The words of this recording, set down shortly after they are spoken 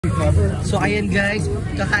So ayan guys,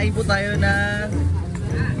 kakain po tayo na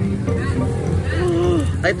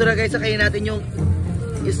ito na guys, kakain natin yung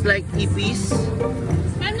is like ipis.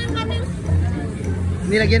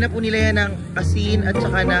 Nilagyan na po nila yan ng asin at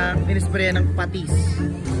saka na ninisprayan ng patis.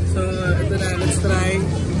 So ito na, let's try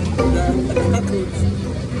the cockroach.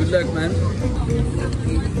 Good luck, man.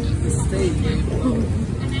 Stay.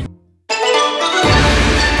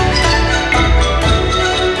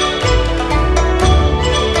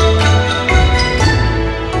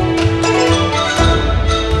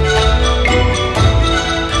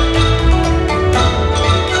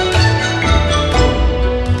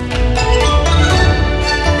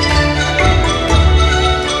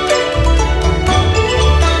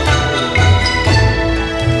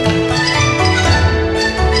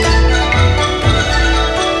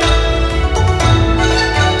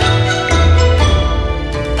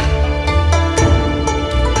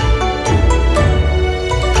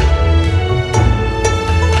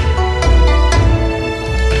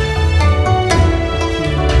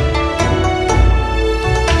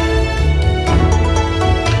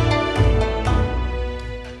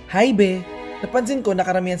 Hi be! Napansin ko na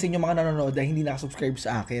karamihan sa inyo mga nanonood ay hindi nakasubscribe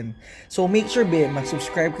sa akin. So make sure be,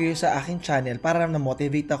 mag-subscribe kayo sa aking channel para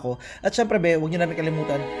na-motivate ako. At syempre be, huwag nyo na rin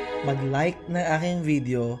kalimutan mag-like ng aking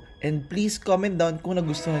video. And please comment down kung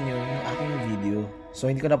nagustuhan nyo yung aking video. So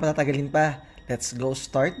hindi ko na patatagalin pa. Let's go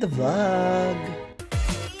start the vlog!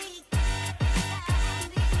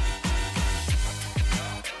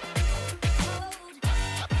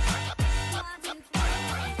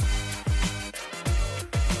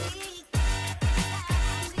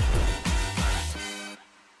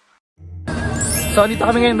 So, dito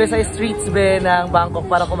kami ngayon be sa streets be ng Bangkok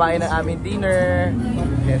para kumain ng aming dinner.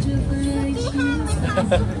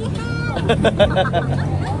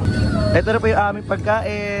 Ito na po yung aming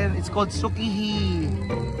pagkain. It's called sukihi.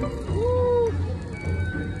 Woo!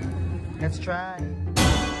 Let's try.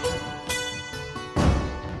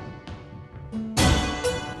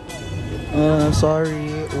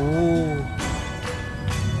 Sorry. Ooh.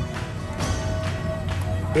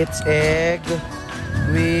 It's egg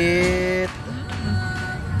with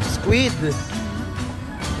squid. This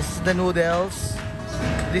is the noodles.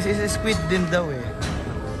 This is a squid din daw eh.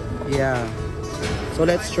 Yeah. So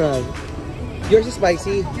let's try. Yours is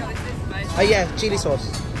spicy? Ah yeah, chili sauce.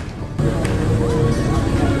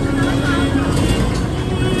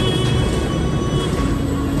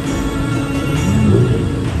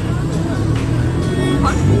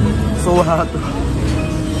 So hot.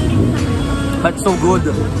 But so good.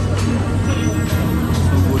 So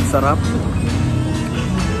good, sarap.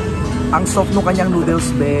 Ang soft nung kanyang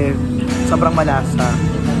noodles be, sobrang malasa.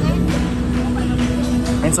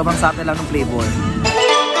 And sobrang subtle lang ng flavor.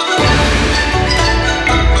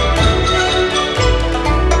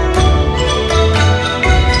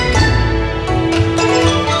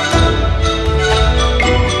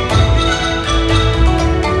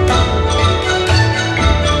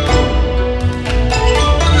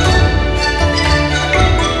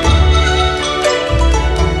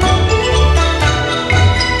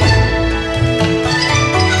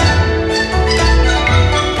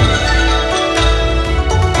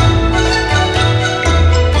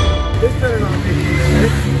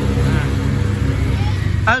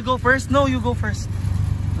 I'll go first. No, you go first.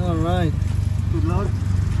 All right. Good luck.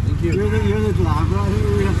 Thank you. You're the vlogger.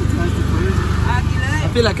 We have to test it first. I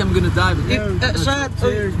feel like I'm gonna die. But Shot.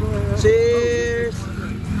 Cheers. Cheers.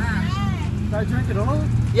 Did I drink it all?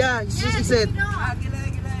 Yeah, she said.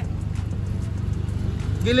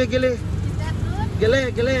 Gile, gile.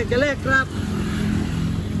 Gile, gile, gile, crap.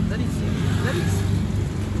 That is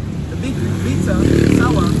the pizza.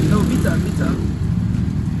 Sour. No, pizza.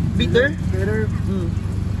 Bitter? Bitter.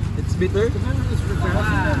 It's bitter. A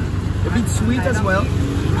bit sweet as well.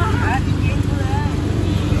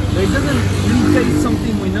 But it doesn't really taste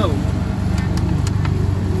something we know.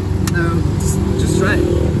 No, just try it.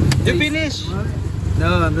 You finish?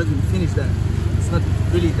 No, I'm not gonna finish that. It's not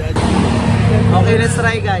really that. Okay, let's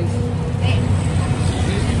try guys.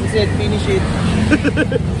 He said finish it.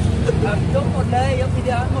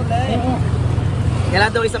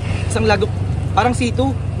 Kailangan daw isang lagok. Parang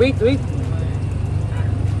C2. Wait. If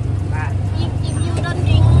you don't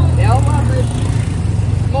drink,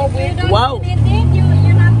 Wow. you're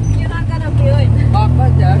not gonna feel it. Oh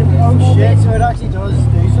shit! So it actually does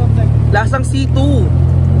do something. Lasang C2.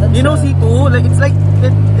 You know C2? Like it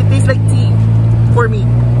tastes like tea for me.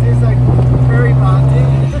 It tastes like very bad.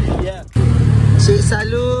 Yeah. Say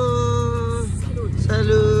salud.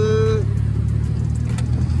 Salud.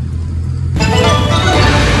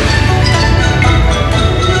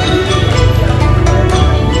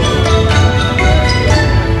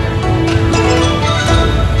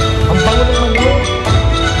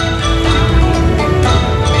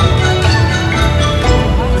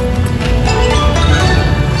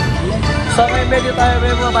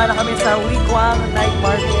 kami sa Weekwang Night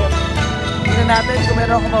Market. Tingnan natin kung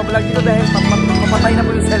meron akong mablog dito dahil mapatay na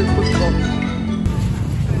po yung cellphone ko.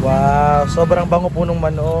 Wow, sobrang bango po ng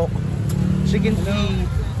manok. Chicken feet.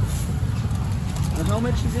 How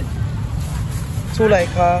much is it? So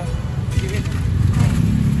like,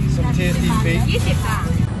 Some tasty steak.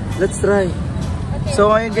 let's try.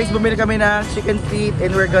 So ngayon guys, bumili kami ng chicken feet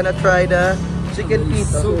and we're gonna try the chicken feet.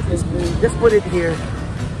 So Just put it here.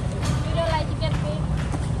 You don't like chicken feet?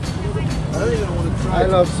 I don't even want to try. I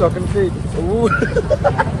love sucking feet. Ooh.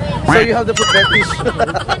 So you have the food fetish.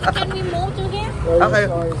 Can we move to here? Okay.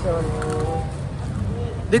 Sorry.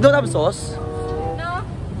 They don't have sauce? No?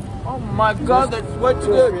 Oh my god, that's what's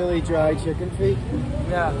Just good. really dry chicken feet.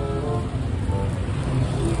 Yeah.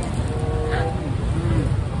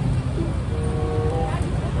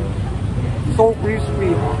 So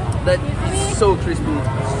crispy. That is so crispy.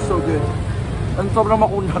 So good. And sobrang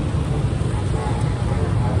makunat.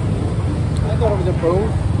 I thought it was a bone.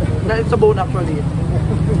 No, it's a bone actually.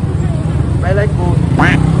 I like bone.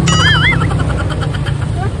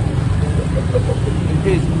 In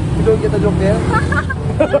case you don't get a joke there.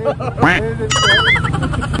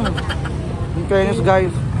 In fairness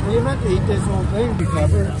guys. You're not to eat this whole thing.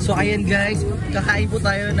 Recover. So ayan guys, kakain po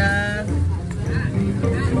tayo na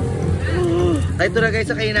ito na guys,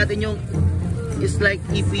 kakain natin yung is like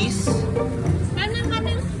ipis.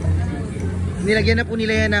 Nilagyan na po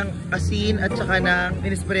nila yan ng asin at saka ng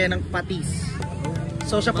ninisprayan ng patis.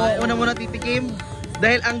 So siya po una-muna titikim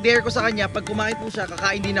dahil ang dare ko sa kanya, pag kumain po siya,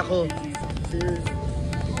 kakain din ako. Cheers.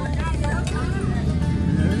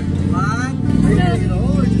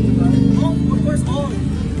 Oh, of course, all.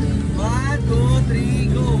 1, 2,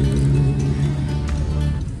 3, go.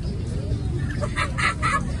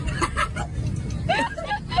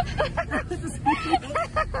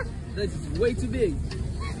 That's way too big.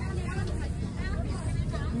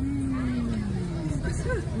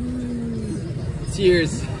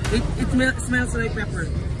 Cheers. It smells like pepper.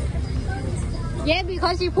 Yeah,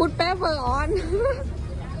 because you put pepper on. I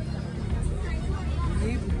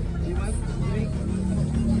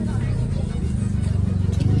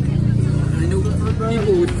know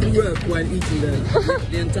people would throw up while eating the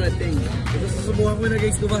entire thing. Susubukan ko na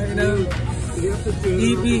guys kumain ng You have to do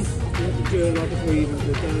ipis. You have to do a lot before you even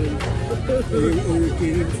sit down. Or you're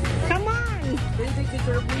kidding. Come on! Can you take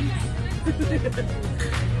picture please?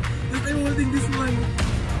 I'm holding this one.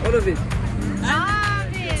 All of it. Ah,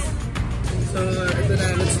 this. So, ito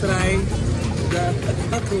na. Let's try the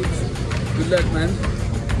cockroach. Good luck, man.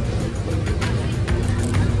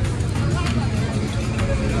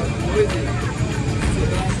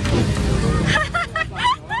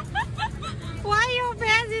 Why your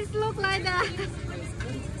faces look like that?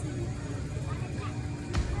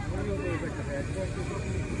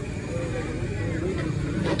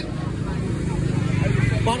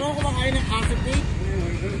 Paano ako kumakain ng acetate?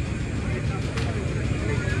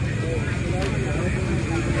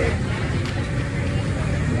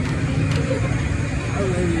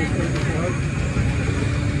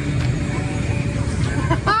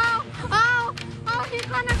 Oh, he's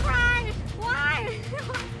gonna cry. Why?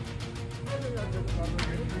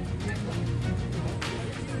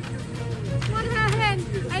 What happened?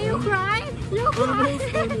 Are you crying? You crying?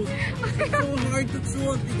 It's so hard to chew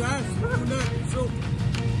on tigas. It's so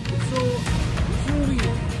chewy.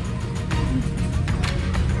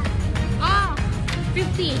 Oh,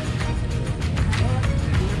 50.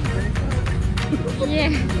 Yeah.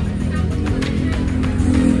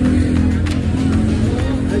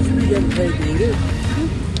 I should be getting paid to eat it.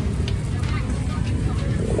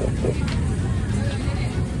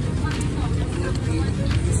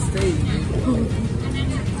 Stay.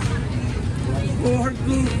 So hard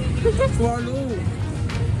to swallow.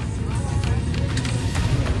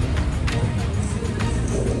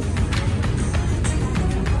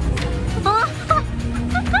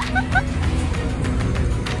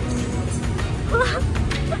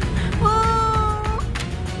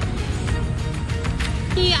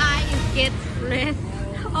 His eyes get red.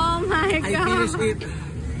 Oh my I god. finished it.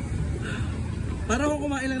 Para ako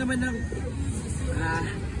kumain lang naman ng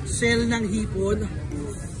shell ng hipon.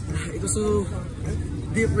 It was so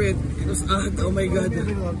different. It was oh my god. It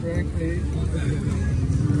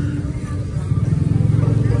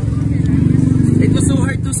was so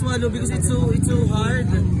hard to swallow because it's so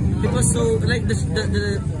hard. It was so like the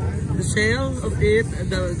shell of it,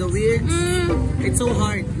 the wings. It's so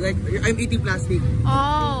hard. Like I'm eating plastic.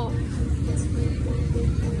 Oh.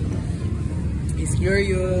 He's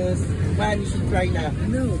curious. Man, you should try na.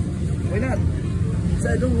 No. Why not?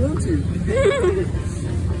 I don't want to.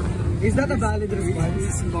 Is that a valid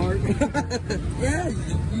response? Smart. Yeah,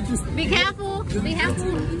 you just... Be careful. Be careful.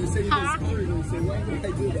 You say you're Huh? smart, and you say, why would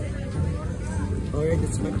I do that? Alright,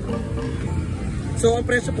 that's fine. So, ang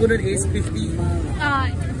presyo po nun is 50.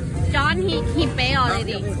 John, he pay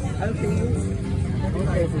already. I'll pay you.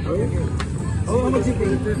 Okay, for both? Oh, how much you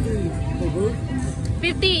pay? 50 for both?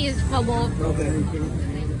 50 is for both. Okay.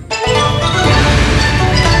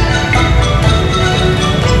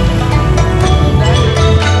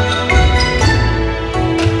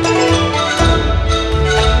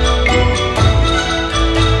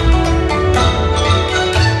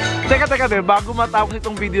 Teka, bago matapos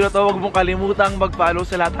itong video na to, huwag mong kalimutang mag-follow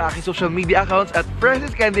sa lahat ng aking social media accounts at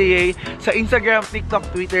Francis Candiyey sa Instagram, TikTok,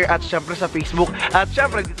 Twitter, at syempre sa Facebook. At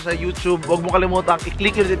syempre dito sa YouTube, huwag mong kalimutang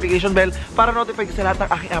i-click yung notification bell para notify ka sa lahat ng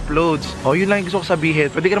aking uploads. O, yun lang yung gusto ko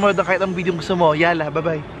sabihin. Pwede ka na manood ng kahit ang video gusto mo. Yala,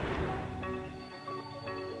 bye-bye!